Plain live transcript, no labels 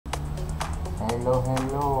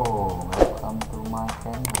Hello, welcome to my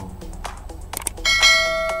channel.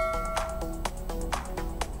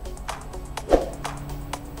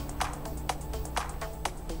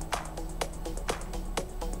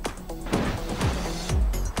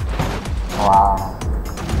 Wow.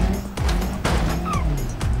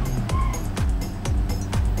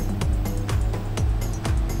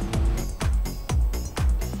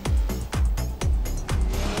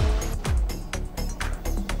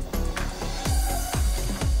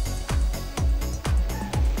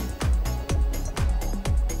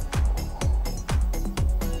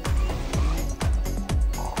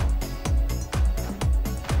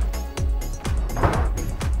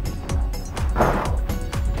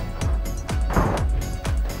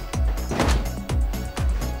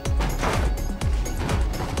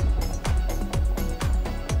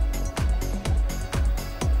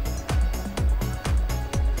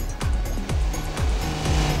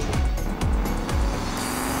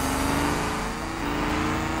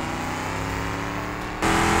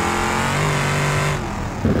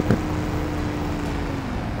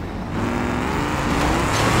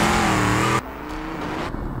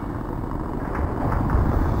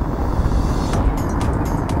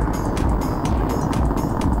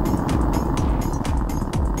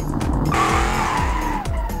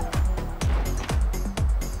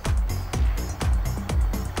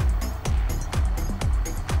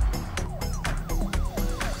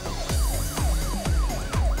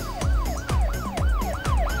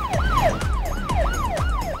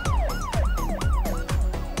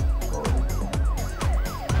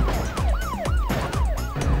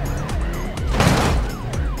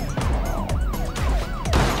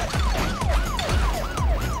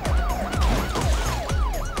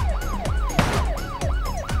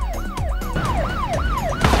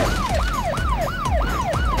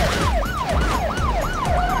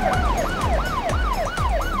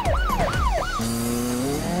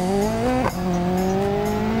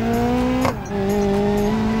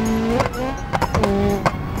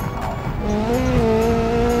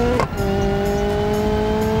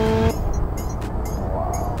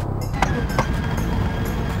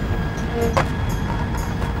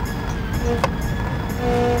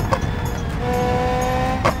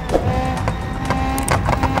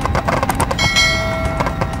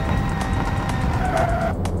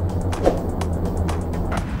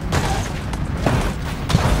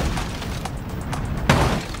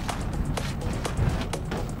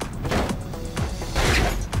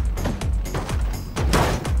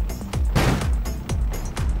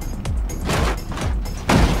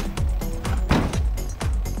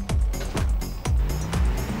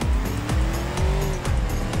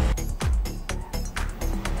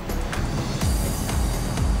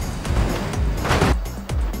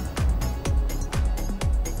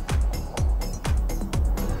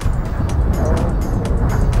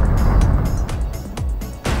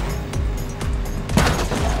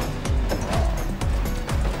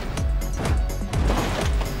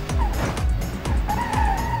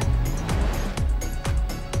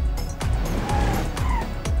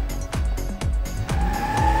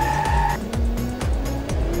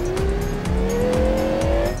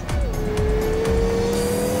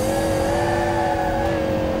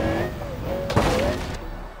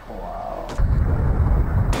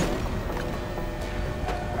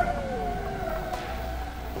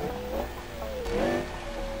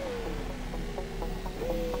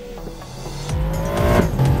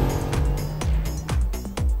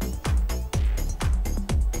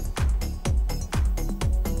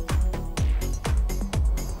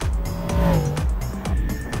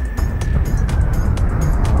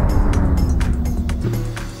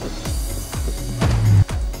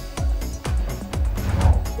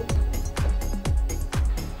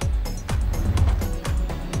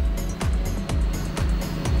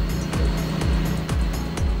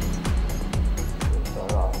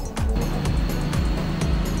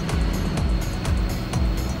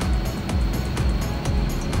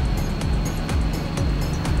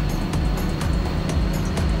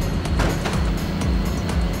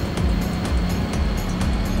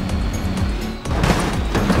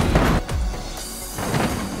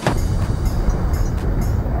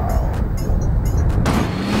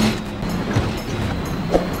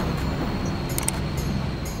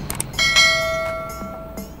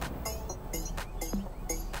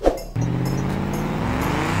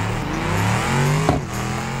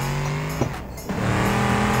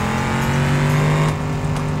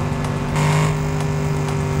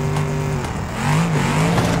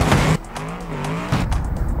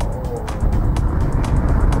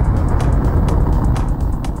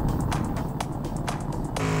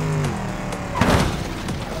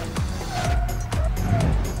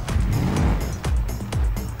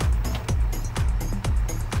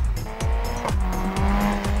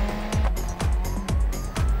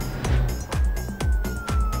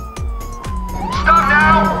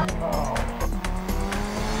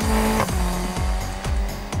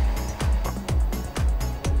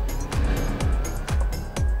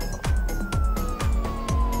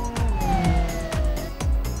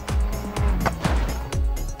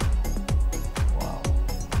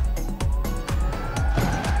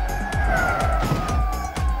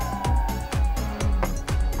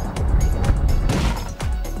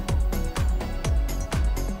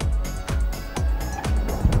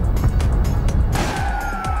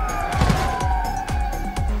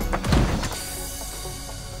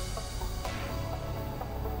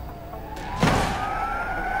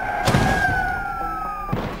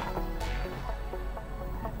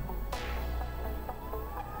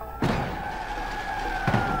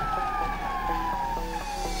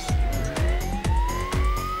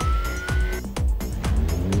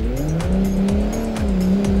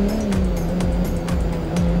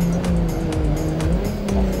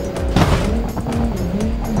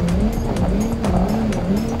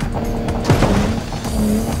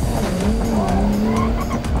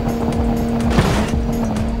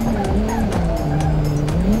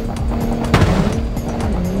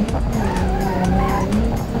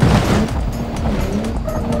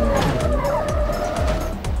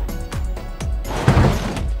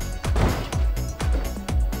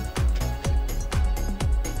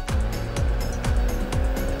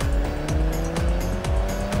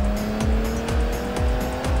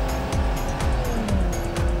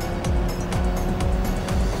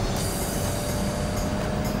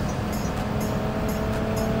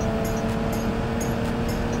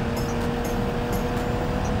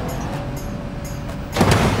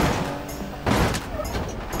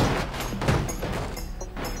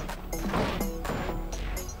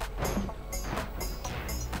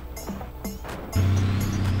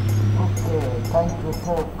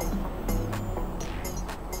 Hook.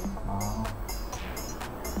 Wow.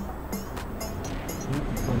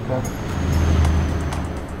 Beautiful gun.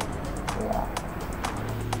 Yeah.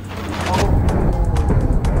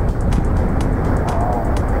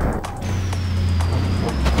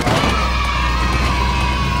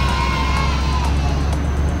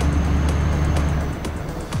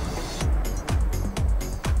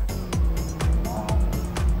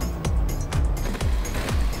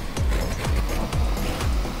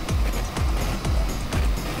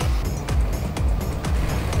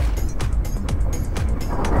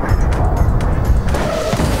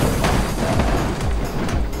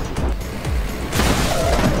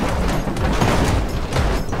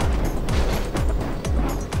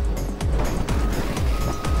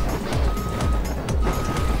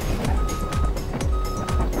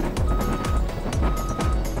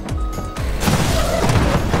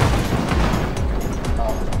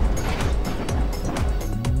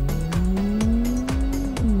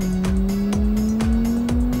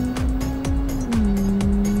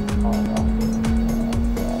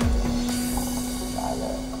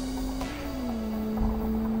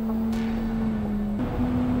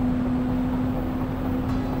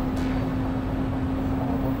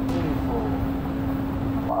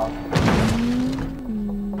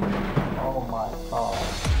 Oh my god.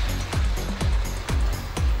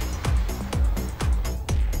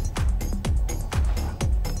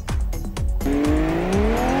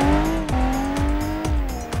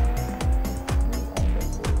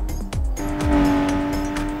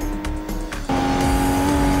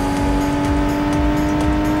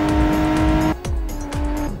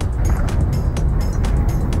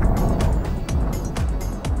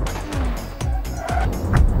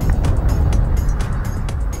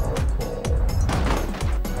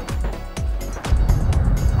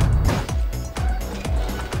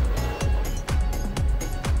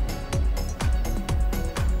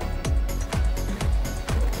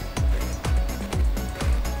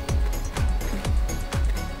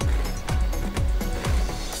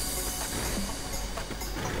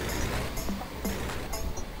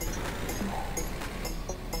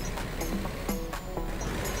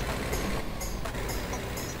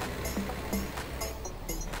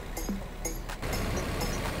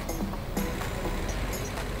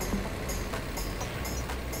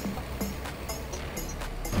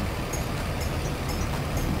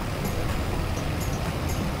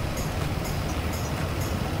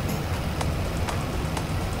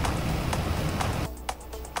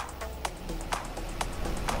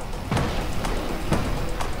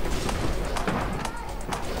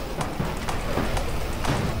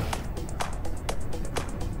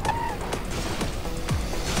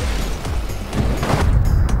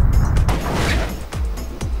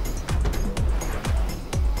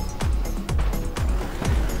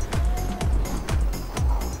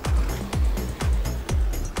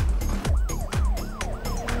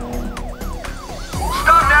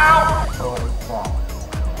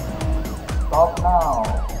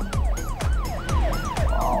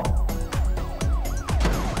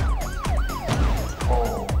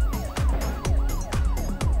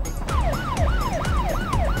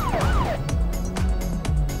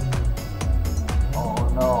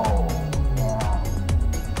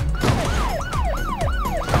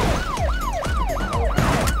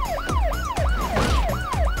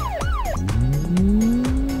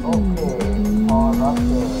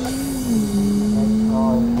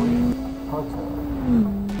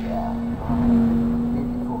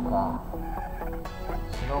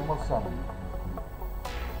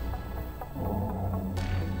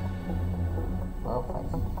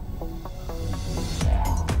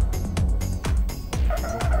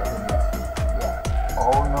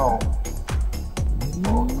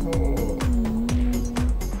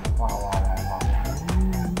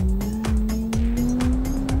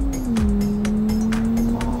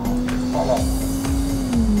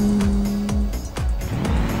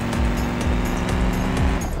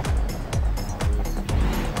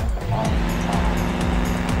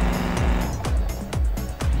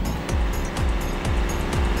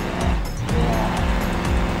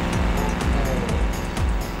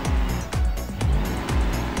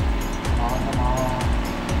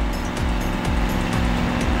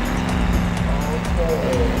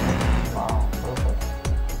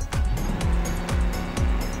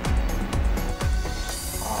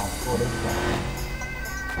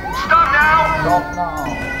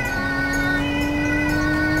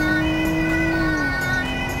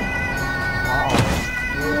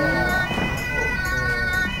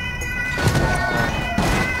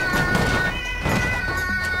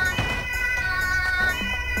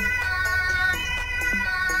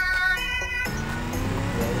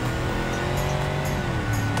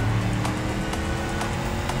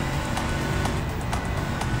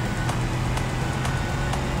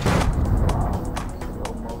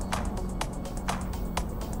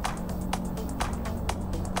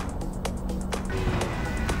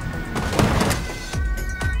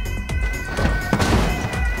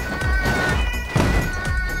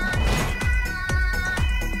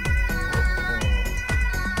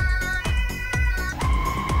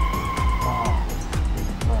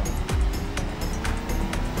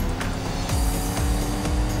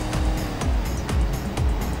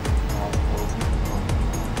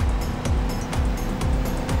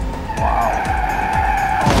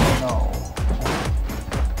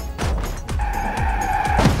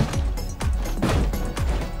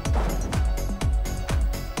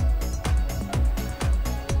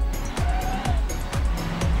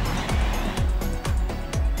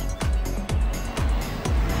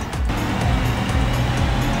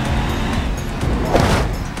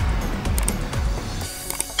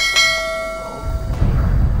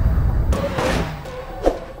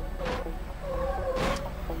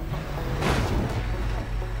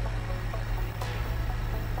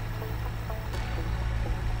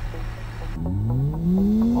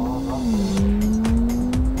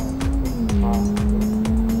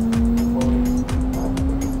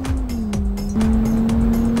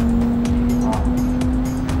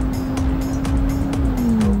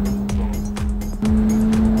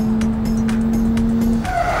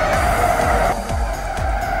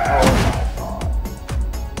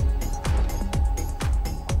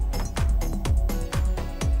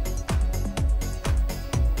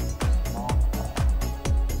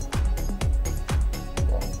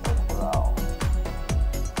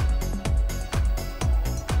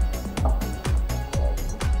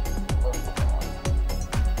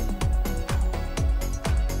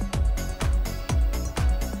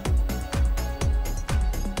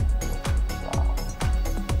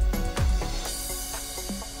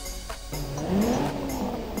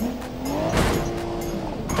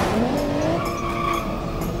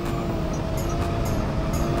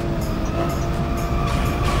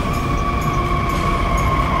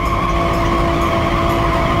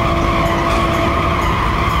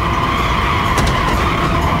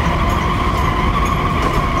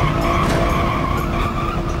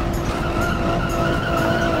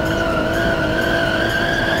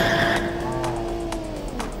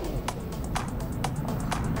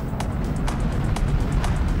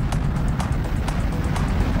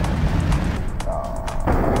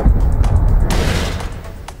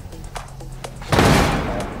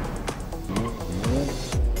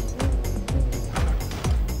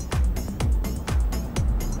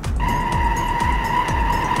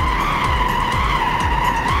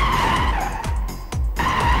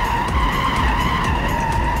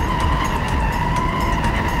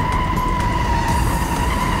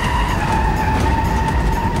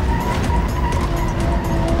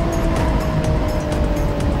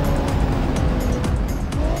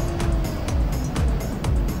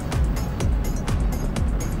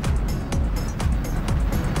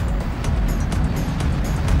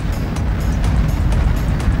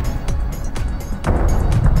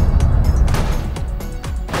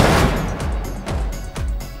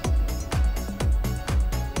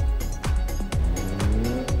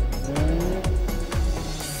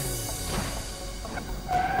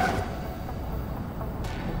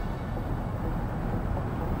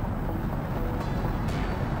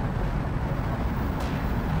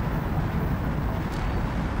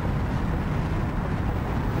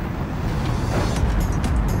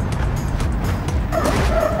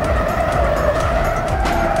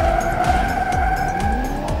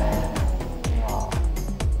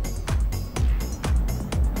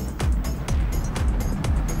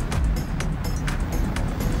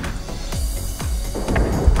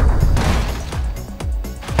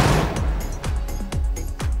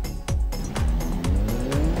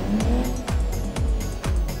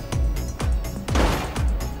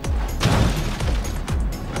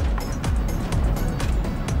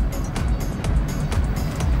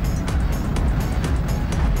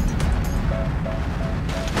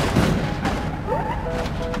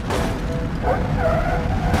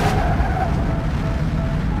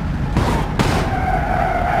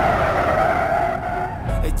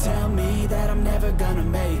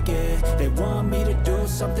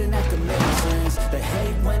 something that could make sense. They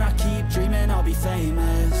hate when I keep dreaming I'll be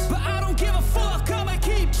famous, but I don't give a fuck, I'ma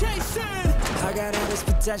keep chasing. I got all this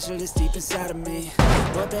potential that's deep inside of me,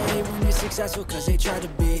 but they hate when you're successful cause they try to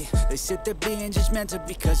be. They sit there being judgmental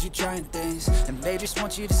because you're trying things, and they just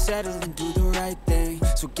want you to settle and do the right thing.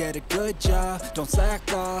 So get a good job, don't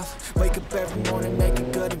slack off. Wake up every morning, make a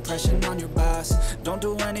good impression on your boss. Don't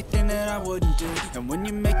do anything that I wouldn't do, and when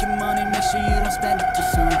you're making money, make sure you don't spend it too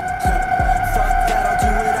soon. Fuck that, I'll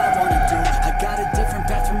do what I wanna do. I got a different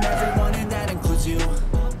path from everyone, and that includes you.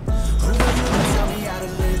 Who are you to tell me how to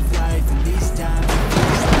live life in these times?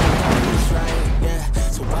 It's right, yeah.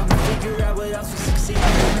 So I'ma figure out what else will succeed,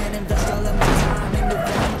 and then invest all of my time into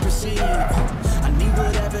that and proceed. I need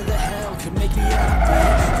whatever the hell could make me happy,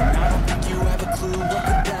 and I don't think you have a clue what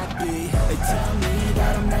could that be. They tell me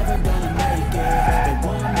that I'm never gonna make it. They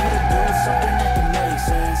want me to do something that can make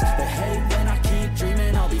sense. They hate when I keep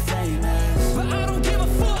dreaming I'll be famous, but I don't give a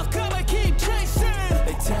fuck, I'ma keep chasing.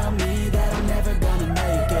 They tell me that I'm never gonna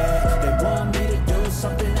make it. They want me to do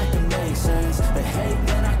something that can make sense. They hate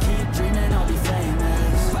when I keep dreaming I'll be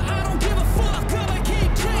famous, but I don't give a fuck, I'ma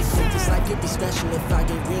keep chasing. I think this life could be special if I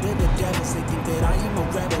get rid of the devils. They think that I am a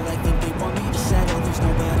rebel, I think they want me to settle. There's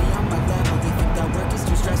nobody on my level. They think that work is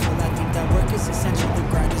too stressful, I think that work is essential. The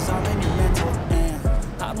grind is all in your mental, and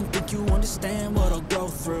I don't think you understand what I'll go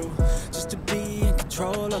through just to be in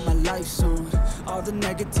control of my life soon. All the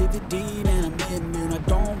negativity, man, I'm immune. I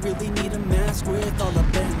don't really need a mask with all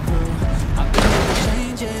I've been through. I've been making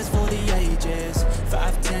changes for the ages.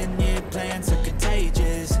 5-10 year plans are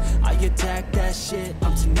contagious. I attack that shit,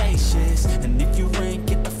 I'm tenacious. And if you ain't,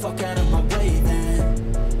 get the fuck out of my way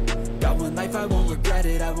then. Got one life, I won't regret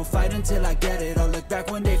it. I will fight until I get it. I'll look back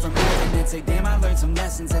one day from heaven and say, damn, I learned some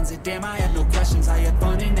lessons. And say, damn, I had no questions. I had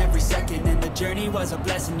fun in every second, and the journey was a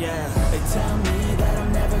blessing, yeah. They tell me that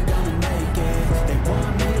I'm never gonna make it. They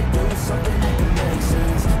want me to do something that can make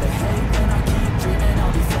sense. They hate when I keep dreaming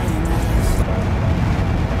I'll be famous.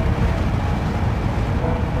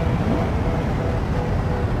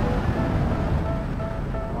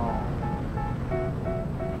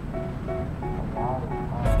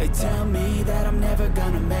 They tell me that I'm never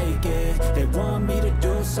gonna make it. They want me to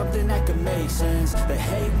do something that can make sense. They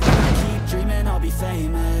hate when I keep dreaming I'll be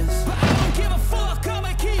famous, but I don't give a fuck,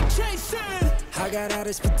 I'ma keep chasing. I got all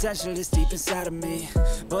this potential that's deep inside of me,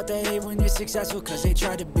 but they hate when you're successful cause they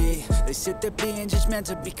try to be. They sit there being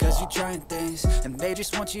judgmental because you're trying things, and they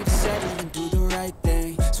just want you to settle and do the right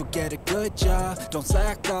thing. So get a good job, don't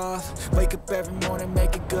slack off. Wake up every morning,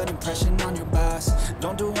 make a good impression on your boss.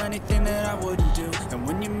 Don't do anything that I wouldn't do, and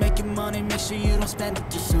when you're making money, make sure you don't spend it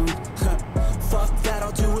too soon. Fuck that,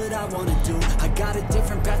 I'll do what I wanna do. I got a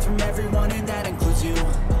different path from everyone, and that includes you.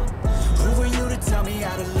 Who are you to tell me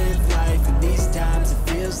how to live life in these times? It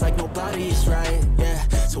feels like nobody is right, yeah.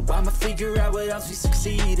 So I'ma figure out what else we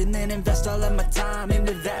succeed, and then invest all of my time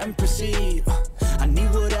into that and proceed. I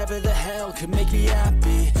need whatever the hell could make me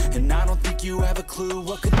happy, and I don't think you have a clue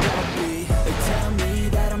what could that be. They tell me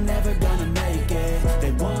that I'm never gonna make it.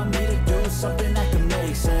 They want me to do something that can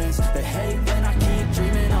make sense. They hate when I keep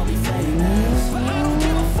dreaming I'll be famous, but I don't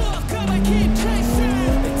give a fuck, I'ma keep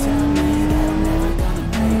chasing. They tell me that I'm never gonna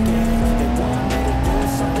make it. They want me to do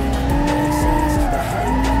something that can make sense. They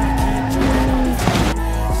hate when I keep dreaming I'll be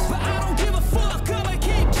famous, but I don't give a fuck, I'ma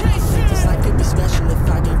keep chasing. This life could be special if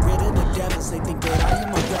I get rid of the devils. They think that I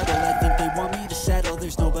am a rebel, I think they want me to settle.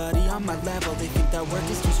 There's nobody on my level. They think that work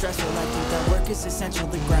is too stressful, I think that work is essential.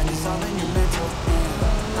 The grind is all in your mental,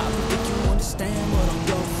 I don't think you understand what I'll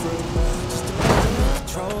go through just to be in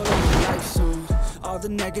control of my life soon. All the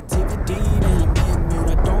negativity, man, I'm immune.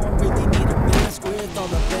 I don't really need a mask with all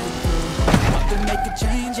I've been through. I've been making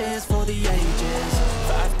changes for the ages.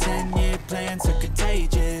 5-10 year plans are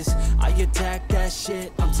contagious. I attack that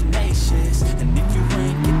shit, I'm tenacious. And if you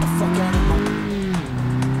ain't, get the fuck out of my...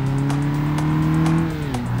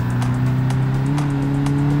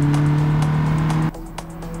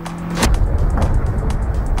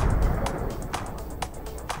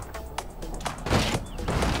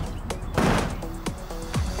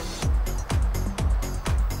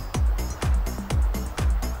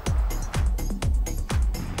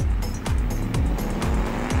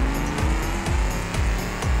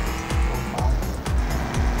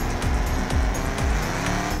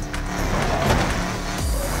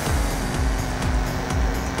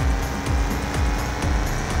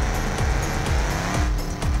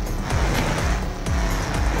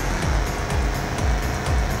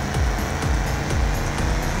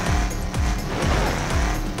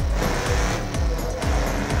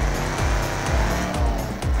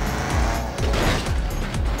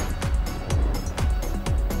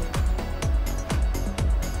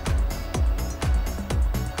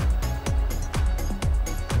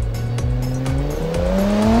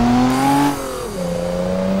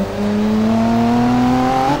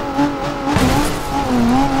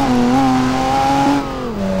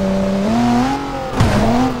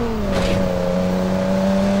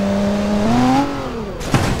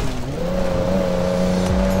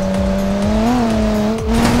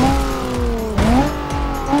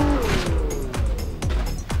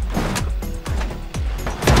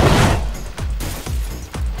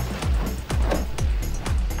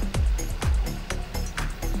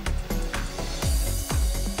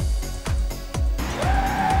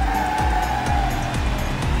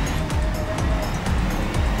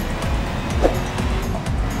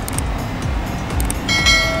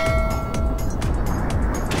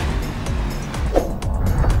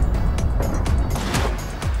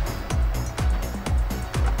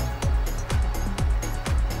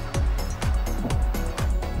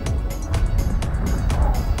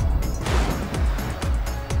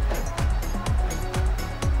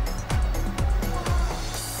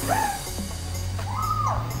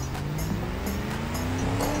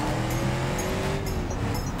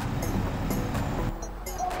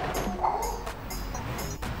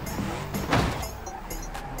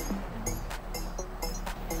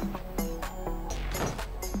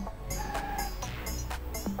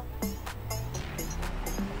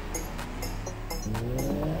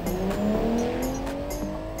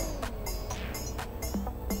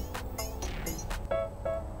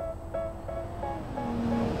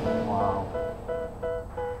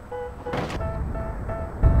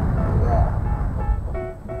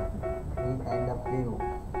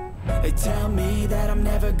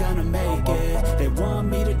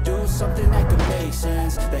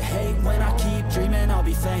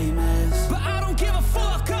 be famous. But I don't give a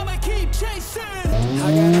fuck, I'ma keep chasing.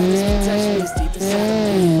 I got all this potential that's deep inside of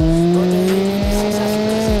me, but they hate when you're successful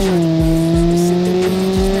cause you're trying to be. They sit there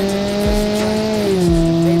being judgmental because you're trying to please,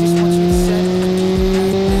 and they just want you to settle and do the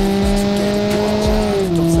right thing. So get a good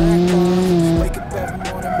job, don't slack off. Wake up every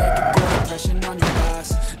morning, make a good impression on your boss.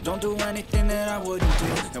 Don't do anything that I wouldn't do,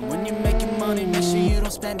 and when you're making money, make sure you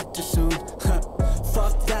don't spend it too soon.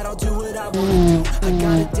 Fuck that, I'll do what I wanna do. I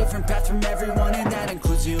got a different path from everyone, and that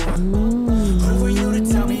includes you. Who are you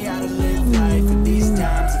to tell me how to live life? In these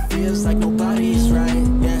times, it feels like nobody's right,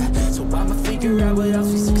 yeah. So I'ma figure out what else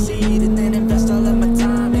we succeed, and then invest all of my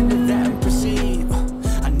time into that and proceed.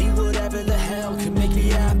 I need whatever the hell can make me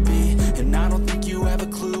happy, and I don't think you have a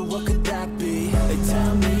clue what could that be. They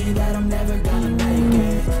tell me that I'm never gonna make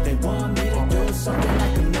it. They want me to do something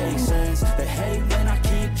that can make sense. They hate when I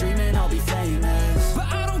keep dreaming I'll be famous, but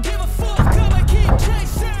I don't give a fuck, I'ma keep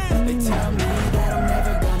chasing. They tell me that I'm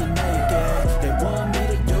never gonna make it. They want me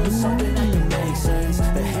to do something that can make sense.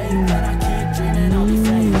 They hate when I keep dreaming I'll be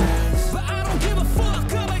famous, but I don't give a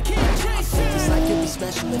fuck, I'ma keep chasing. This life could be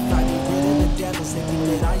special if I get rid of the devils. They think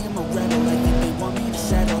that I am a rebel, I think they want me to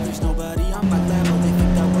settle. There's nobody on my level, they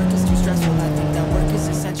think that work is too stressful. I think that work is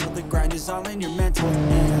essential, the grind is all in your mental.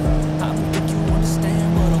 Yeah, I don't think you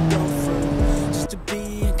understand what I'll go through just to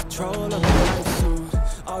be in control of my life soon.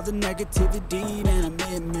 All the negativity, man, I'm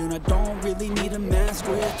immune. I don't really need a mask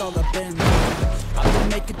with all I've been through. I've been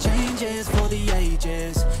making changes for the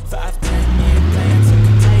ages. 5-10 year plans are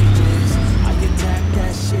contagious. I attack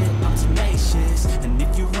that shit, I'm tenacious. And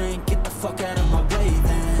if you ain't, get the fuck out of my way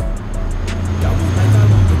then. I won't like, I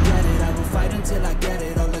won't forget it. I will fight until I get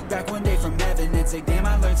it. I'll look back one day from heaven and say, damn,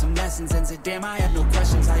 I learned some lessons. And say, damn, I had no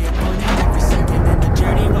questions. I had fun in every second, and the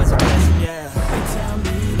journey was a blessing, yeah. They tell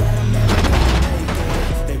me that I'm never gonna make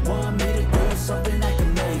it. They want me to do something that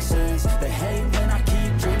can make sense. They hate when I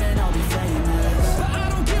keep dreaming I'll be famous, but I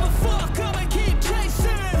don't give a fuck, I'ma keep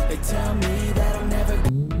chasing. They tell me that I'm never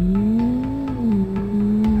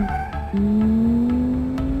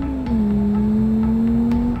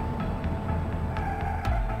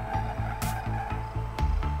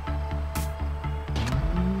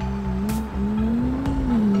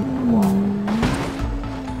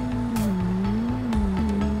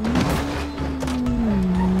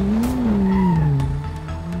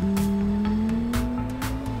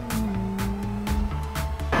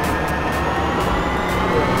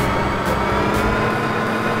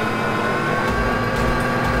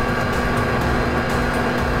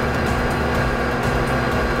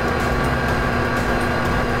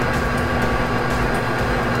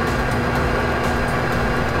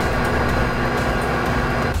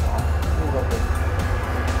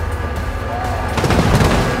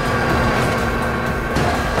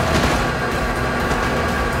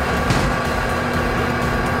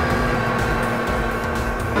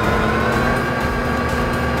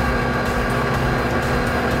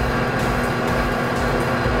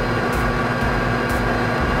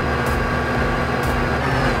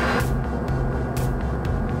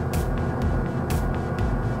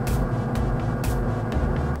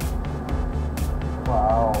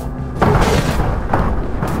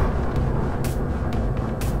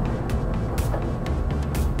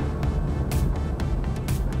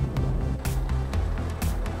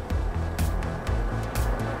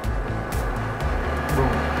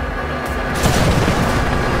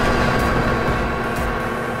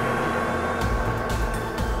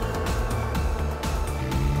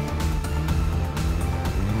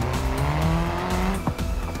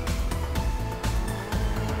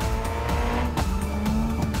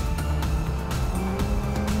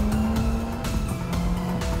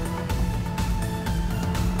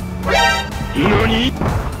NANI?!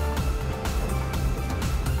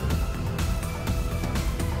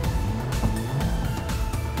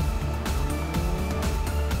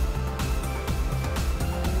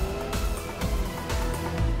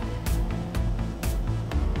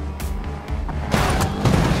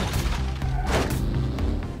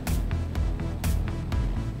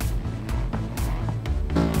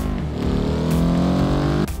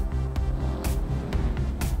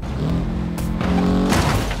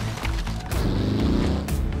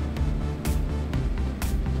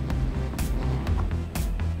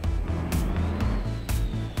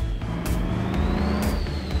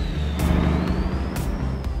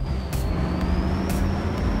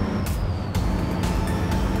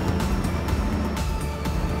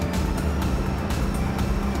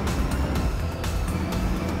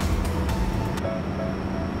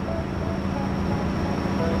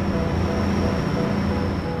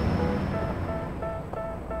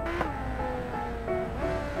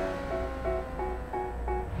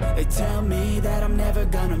 They tell me that I'm never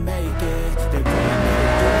gonna make it. They want me to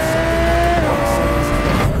do something that can make sense.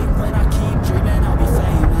 They hate when I keep dreaming I'll be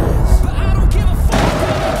famous, but I don't give a fuck,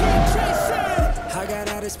 I'ma keep chasing. I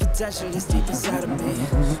got all this potential that's deep inside of me,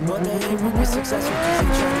 but they hate when you're successful cause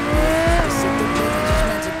they try to be. They say the living just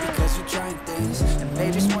meant it because you're trying things, and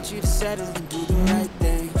they just want you to settle and do the right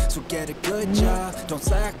thing. So get a good job, don't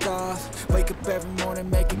slack off. Wake up every morning,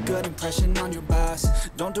 make a good impression on your boss.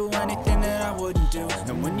 Don't do anything that I wouldn't do.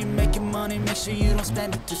 And when you're making money, make sure you don't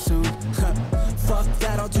spend it too soon. Fuck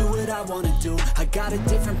that, I'll do what I wanna do. I got a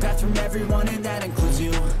different path from everyone and that includes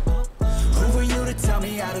you. Who are you to tell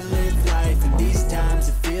me how to live life? In these times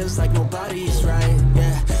it feels like nobody is right,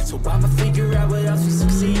 yeah. So I'ma figure out what else will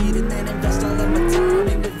succeed, and then invest all of my time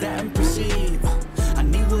into that and proceed. I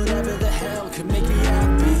need whatever the hell could make me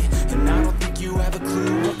happy, and I don't think you have a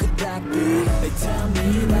clue what could that be. They tell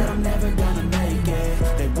me that I'm never gonna make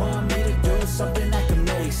it. They want me to do something that can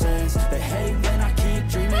make sense. They hate when I keep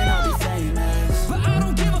dreaming I'll be famous, but I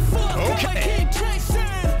don't give a fuck, I'ma keep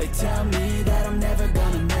chasing. They tell me that I'm never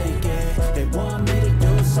gonna make it. They want me to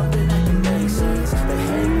do something that can make sense. They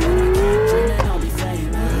hate when I keep dreaming I'll be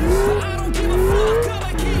famous, but I don't give a fuck,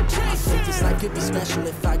 I'ma keep chasing. I think this life could be special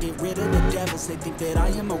if I get rid of the devils. They think that I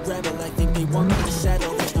am a rebel, I think they want me to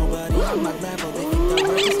settle. There's nobody on my level, they think that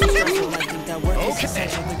work is too stressful. I think that work is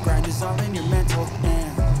essential, the grind is all in your mental.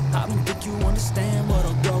 And I don't think you understand what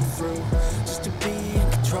I'll go through just to be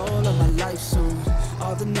in control of my life soon.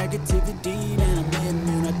 All the negativity, man, I'm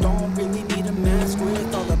immune. I don't really need a mask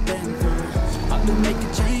with all I've been through. I've been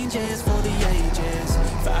making changes for the ages.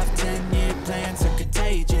 5-10-year plans are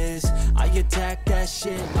contagious. I attack that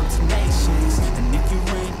shit, I'm tenacious. And if you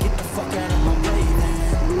ain't, get the fuck out of my way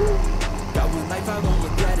then. Got one life, I won't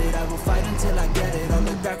regret it. I will fight until I get it. I'll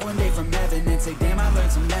look back one day from heaven and say, damn, I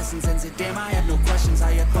learned some lessons. And say, damn, I have no questions.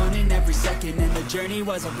 I had fun in every second, and the journey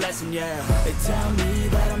was a blessing, yeah. They tell me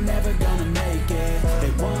that I'm never gonna make it.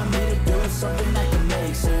 They want me to do something that can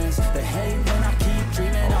make sense. They hate when I keep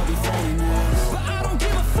dreaming I'll be famous, but I don't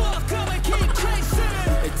give a fuck, I'ma keep chasing.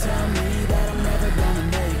 They tell me that I'm never gonna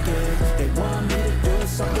make it. They want me to do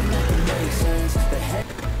something that can make sense. They hate.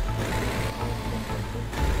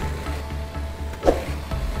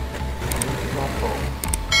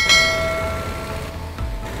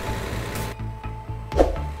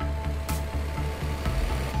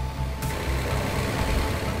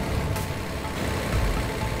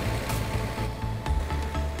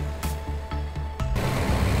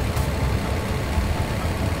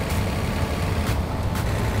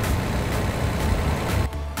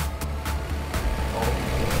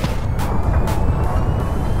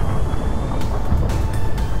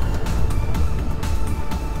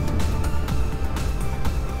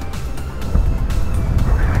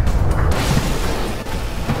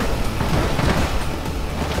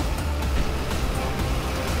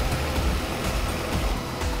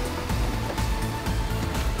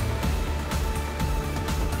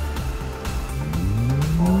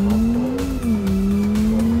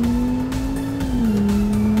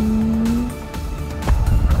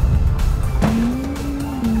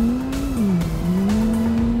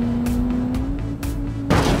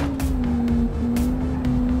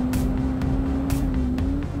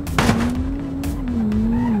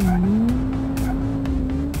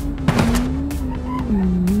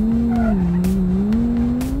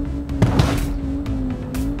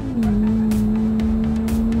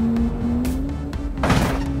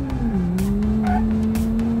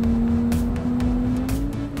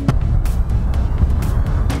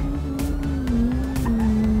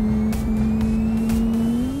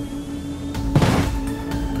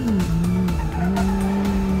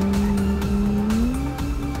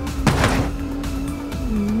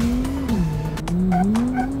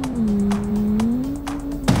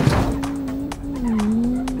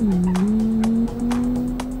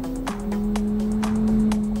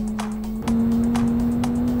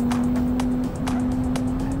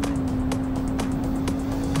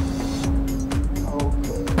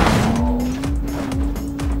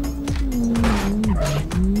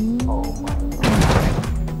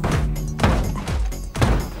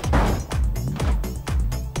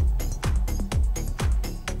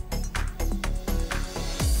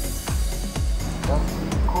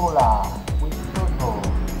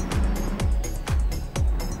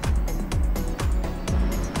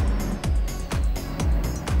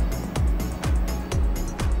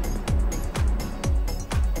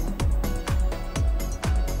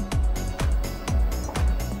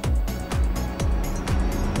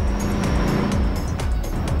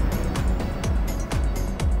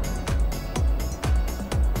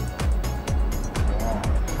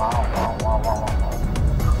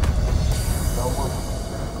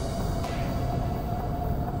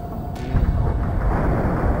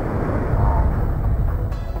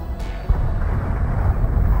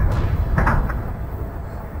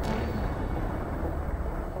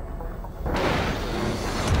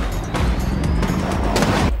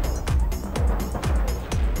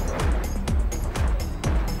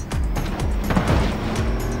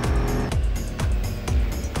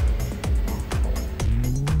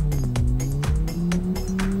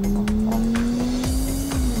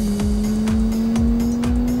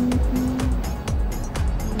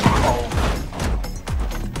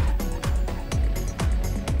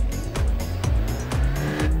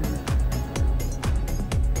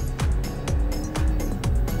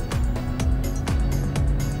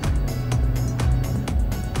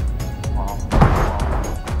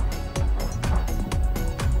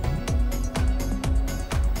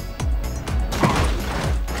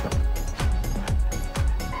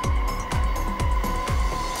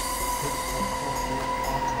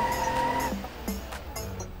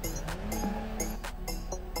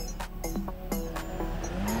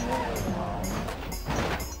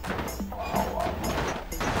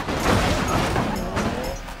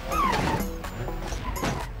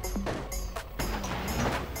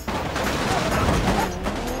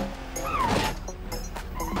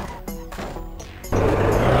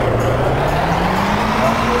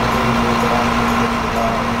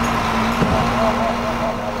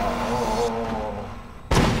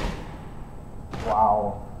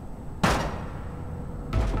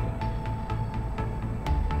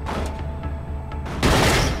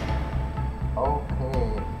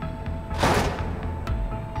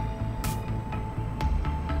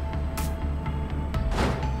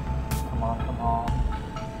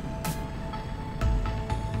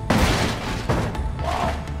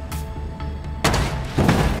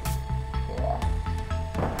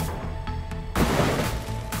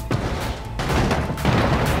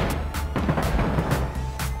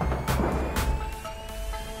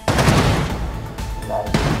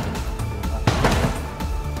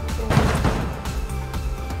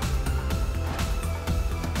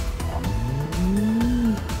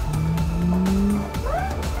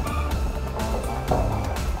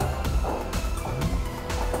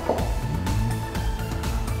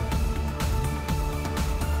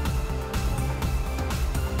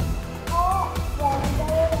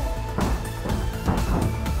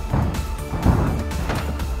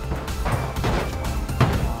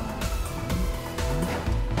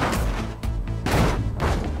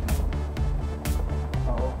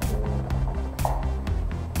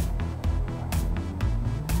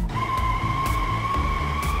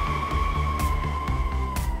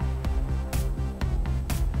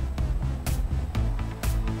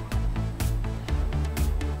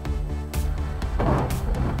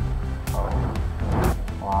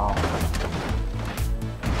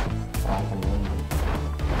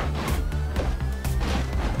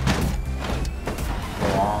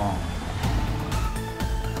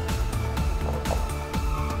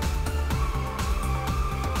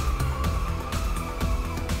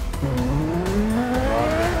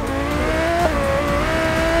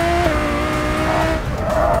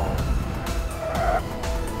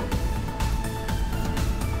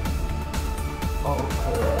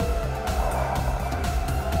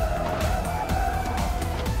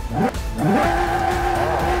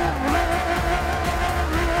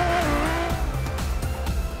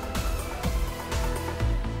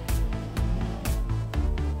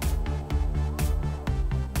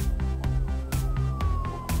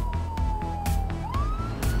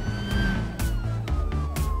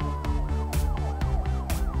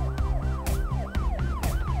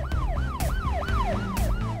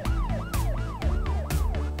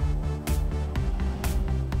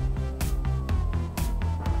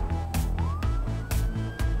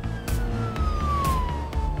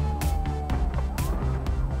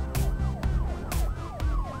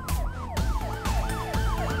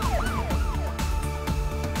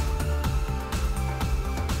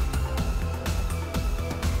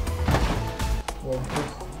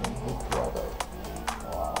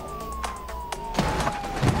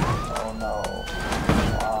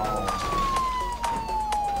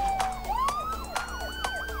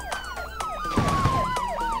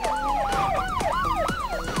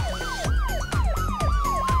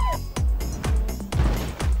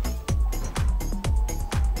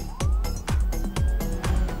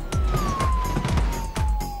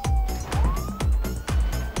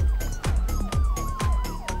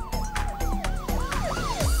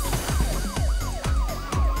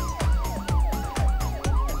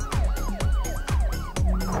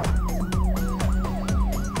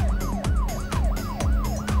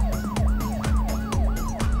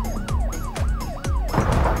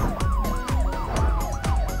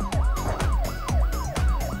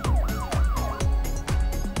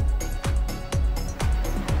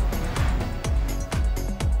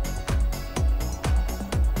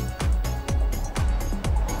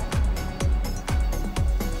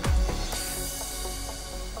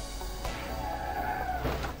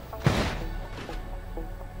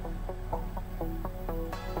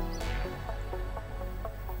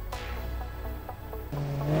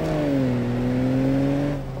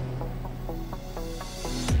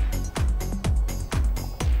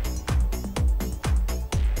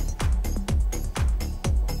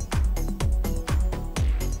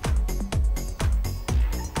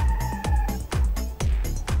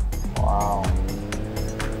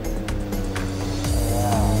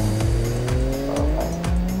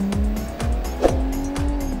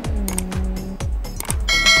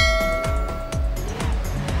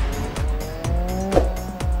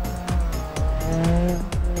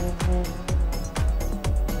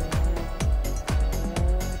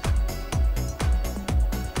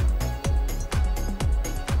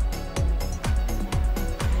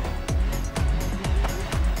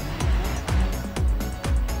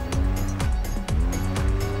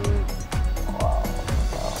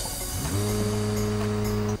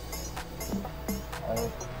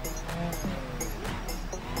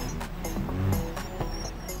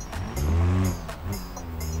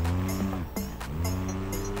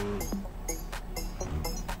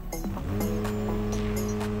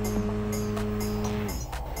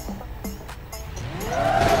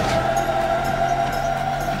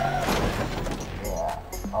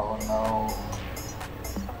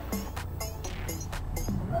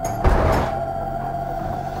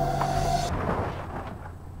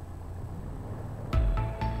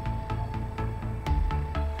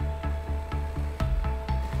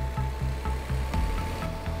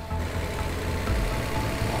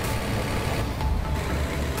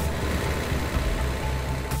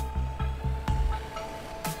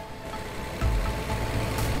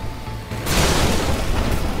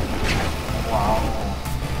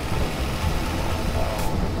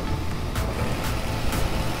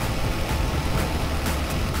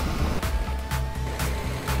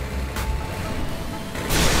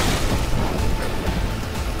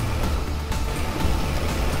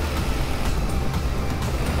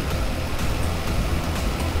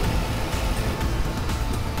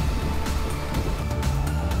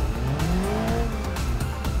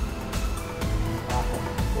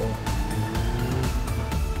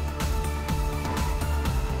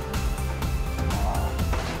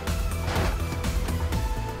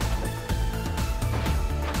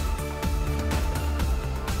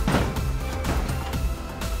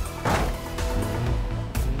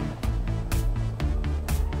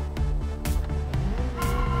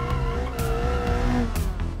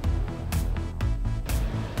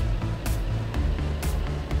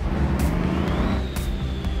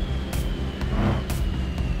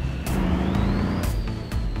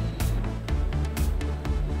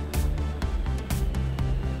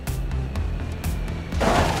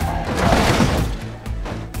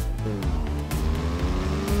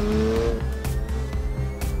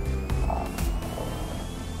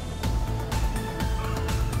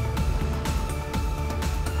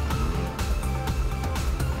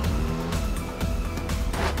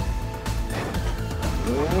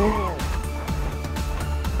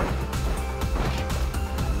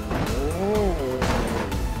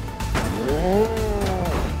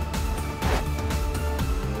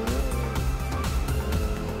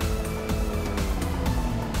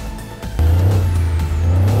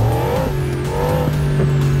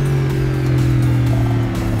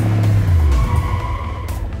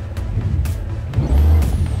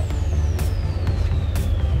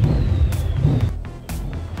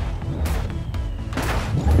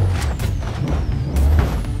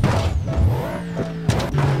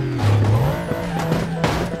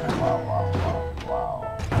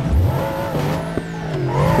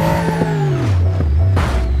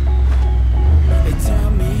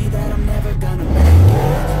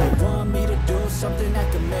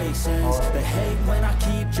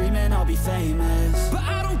 be famous. But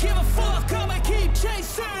I don't give a fuck, I'ma keep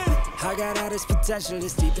chasing. I got all this potential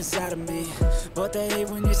that's deep inside of me, but they hate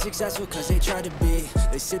when you're successful cause they try to be.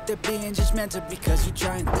 They sit there being judgmental because you're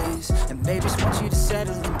trying things, and they just want you to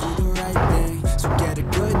settle and do the right thing. So get a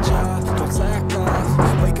good job, don't slack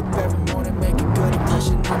off. Wake up every morning, make a good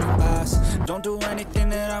impression on your boss. Don't do anything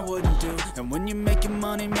that I wouldn't do, and when you're making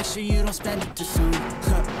money, make sure you don't spend it too soon.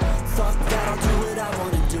 Fuck that, I'll do what I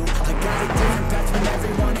wanna do. I got a different path from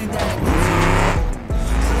everyone and that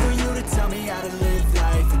who are you to tell me how to live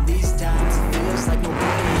life? In these times it feels like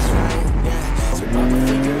nobody's right, yeah. So I'ma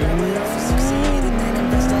figure out what else will succeed, and then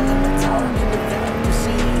invest all of my time into that and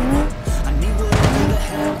proceed. I need whatever the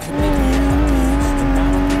hell can make me happy, and I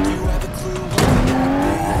don't think you have a clue what that be.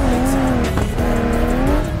 They tell me that I'm never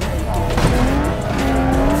gonna make it, they want me to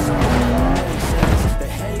go somewhere that makes sense.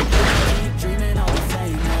 They hate me, I keep dreaming I'll be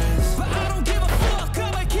famous, but I don't give a fuck,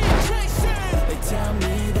 I'ma keep chasing. They tell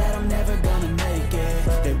me that I'm never gonna make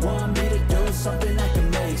it, they want me to do something that can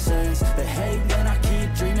make sense. They hate when I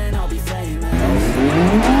keep dreaming I'll be famous.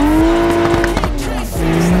 Keep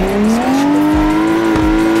chasing. It's like I'm special if I can do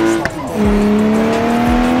it.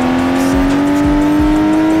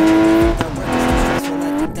 I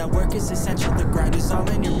think that work is essential. The grind is all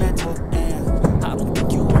in your mental, and I don't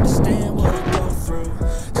think you understand what I go through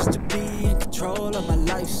just to be in control of my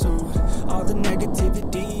life soon. All the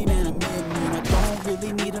negativity, man, I'm immune. I don't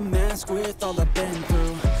really need a mask with all I've been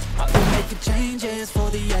through. I've been making changes for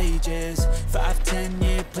the ages. 5-10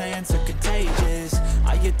 year plans are contagious.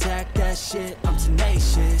 I attack that shit, I'm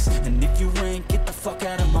tenacious. And if you ain't, get the fuck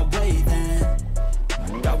out of my way then.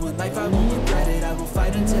 Got one life, I won't regret it. I will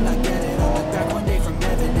fight until I get it. I'll look back one day from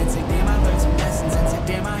heaven and say, damn, I learned some lessons. And say,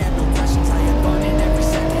 damn, I had no questions. I had fun in every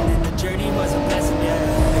second, and the journey was a blessing, yeah.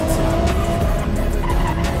 They tell me that I'm never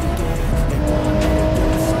gonna make it, they want me to do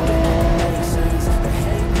something that makes sense. They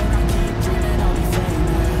hate when I keep dreaming I'll be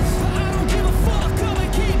famous, but I don't give a fuck, I'ma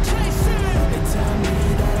keep chasing. They tell me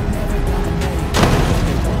that I'm never gonna make it,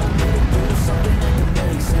 they want me to do something that can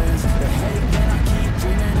make sense. They hate when I keep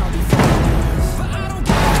dreaming I'll be famous, but I don't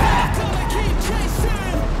give a fuck, I'ma keep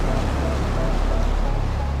chasing.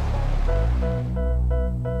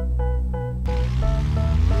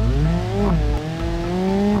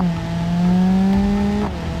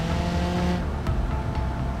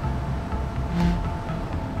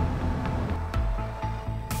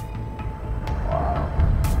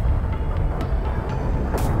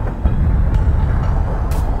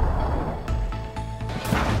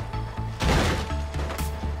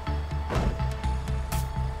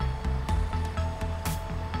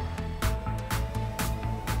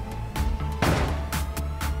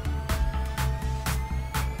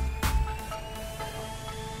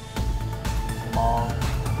 Small,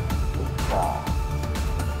 big car.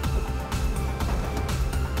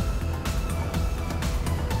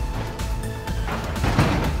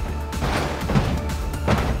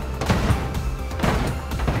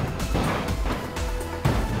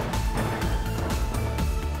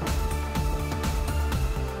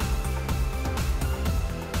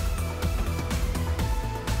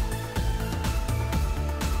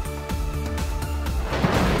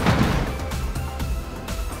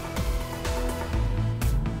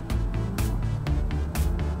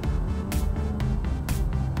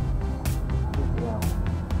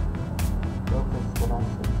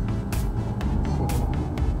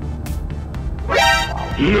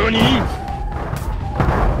 NANI?!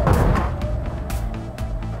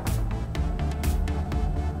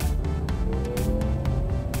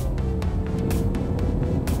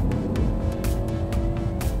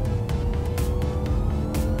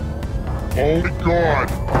 Oh my god!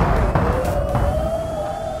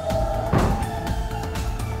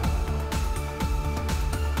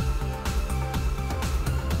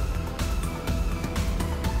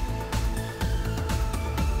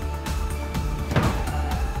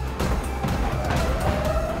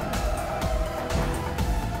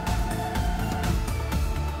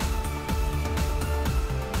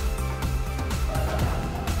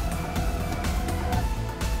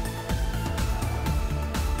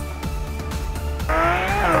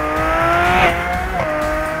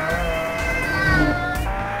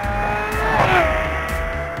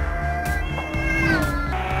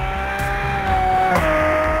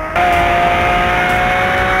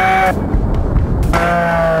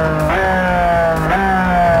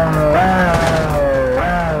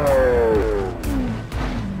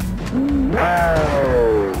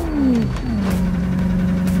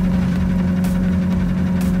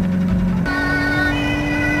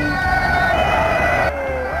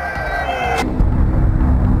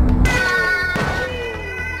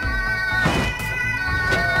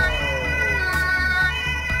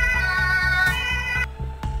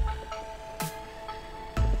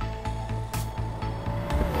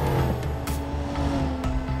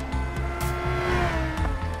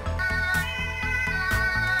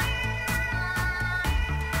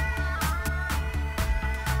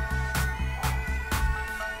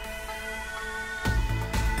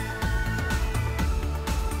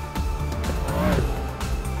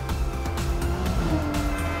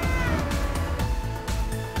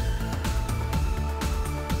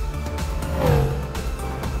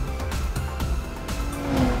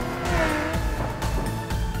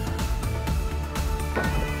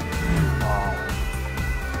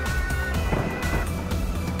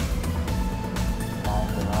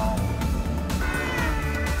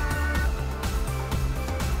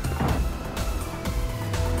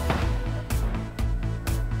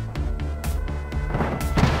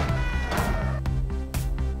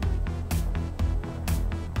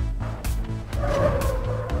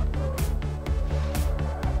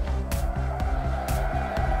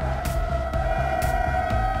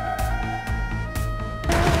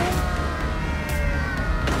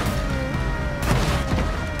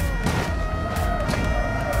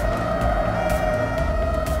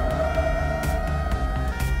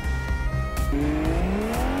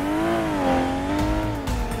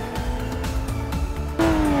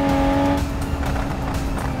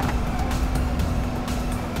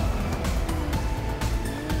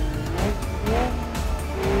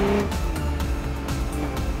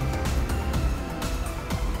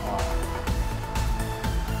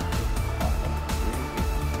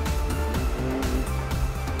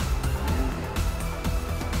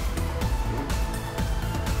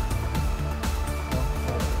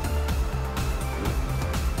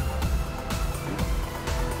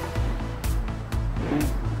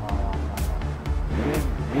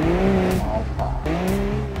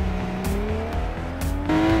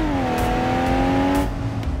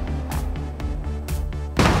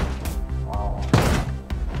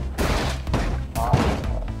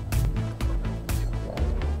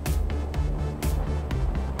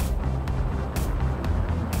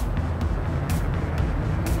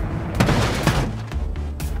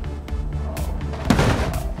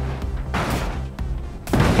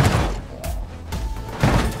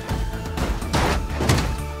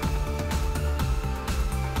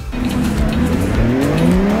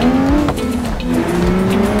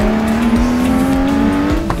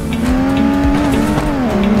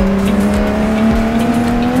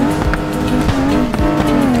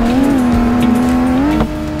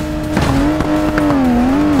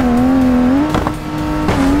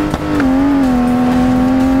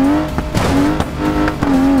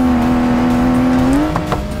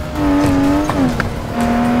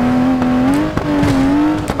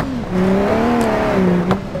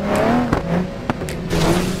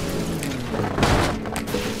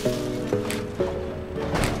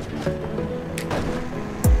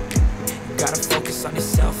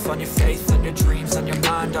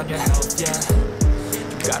 mind, on your health, yeah.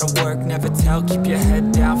 You gotta work, never tell, keep your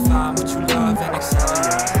head down, find what you love and excel,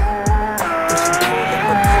 yeah. Push and pull and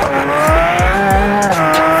repel, and what you want,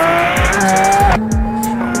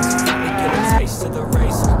 and once you finally get a taste of the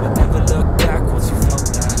race, you'll never look back once you felt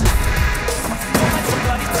that. Don't let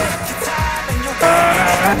somebody take your time and your worth,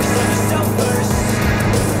 just focus on yourself first.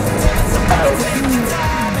 Don't let somebody take your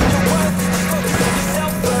time and your worth, just focus on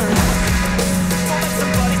yourself first. Don't let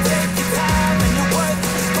somebody take your time and your worth,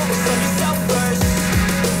 just focus on yourself first.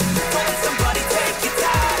 Don't let somebody take your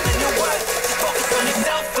time and your worth, just focus on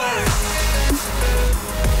yourself first.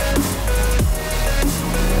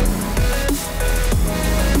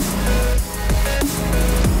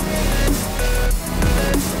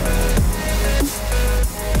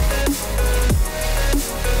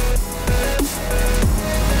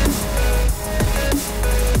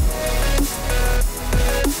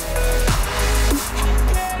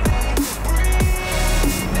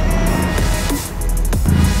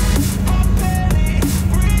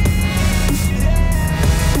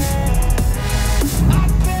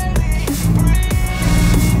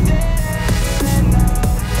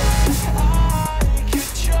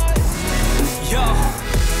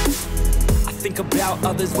 About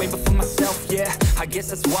others way before myself, yeah. I guess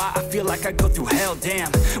that's why I feel like I go through hell, damn.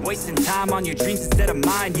 Wasting time on your dreams instead of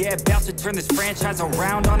mine, yeah. About to turn this franchise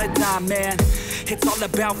around on a dime, man. It's all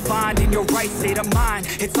about finding your right state of mind.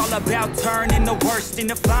 It's all about turning the worst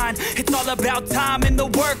into fine. It's all about time and the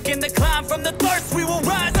work and the climb. From the thirst we will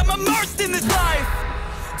rise, I'm immersed in this life.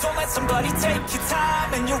 Don't let somebody take your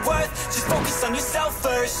time and your worth, just focus on yourself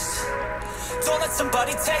first. Don't let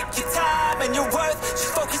somebody take your time and your worth,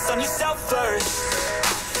 just focus on yourself first.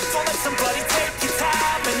 Don't let somebody take your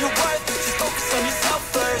time and your worth, just focus on yourself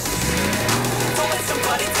first. Don't let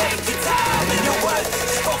somebody take your time and your worth,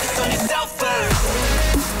 just focus on yourself first.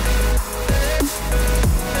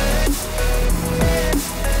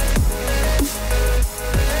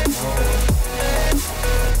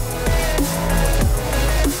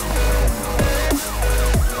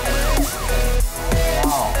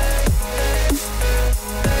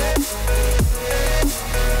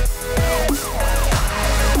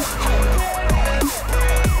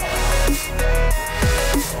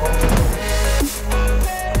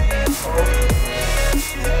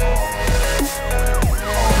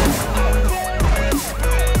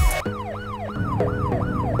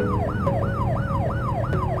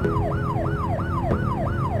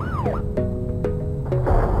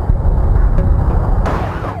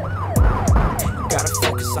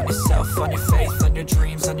 On yourself, on your faith, on your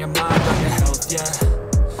dreams, on your mind, on your health, yeah.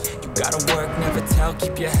 You gotta work, never tell,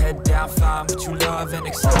 keep your head down, find what you love and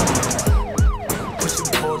excel. Push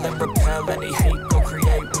and pull and repel any hate, go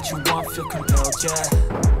create what you want, feel compelled, yeah.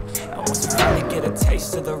 And once you finally get a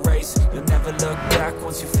taste of the race, you'll never look back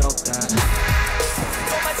once you felt that.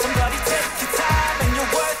 Don't let somebody take your time and your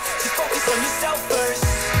worth, just focus on yourself first.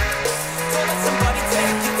 Don't let somebody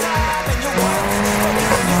take your time and your worth, just focus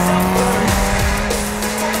on yourself first.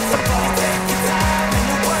 Somebody take your time and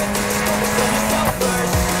your worth, just focus on yourself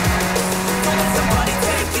first. Don't let somebody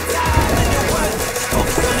take your time and your worth, just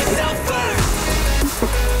focus on yourself first.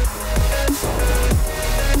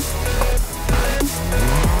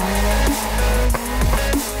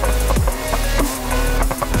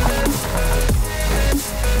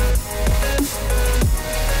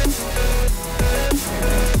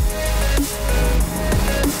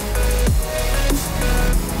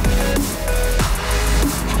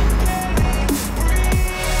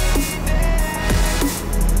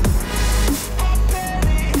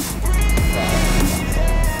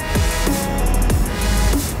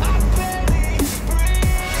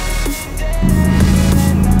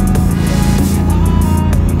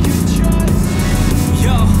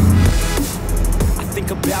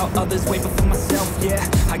 Others way before myself, yeah.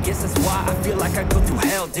 I guess that's why I feel like I go through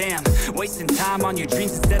hell, damn. Wasting time on your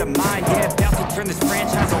dreams instead of mine, yeah. About to turn this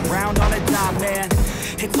franchise around on a dime, man.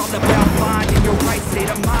 It's all about finding your right state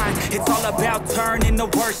of mind. It's all about turning the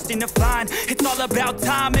worst into fine. It's all about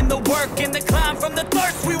time and the work and the climb. From the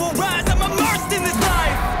thirst we will rise, I'm immersed in this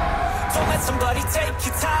life. Don't let somebody take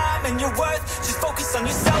your time and your worth, just focus on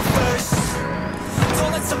yourself first.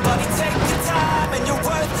 Don't let somebody take your time and your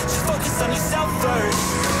worth,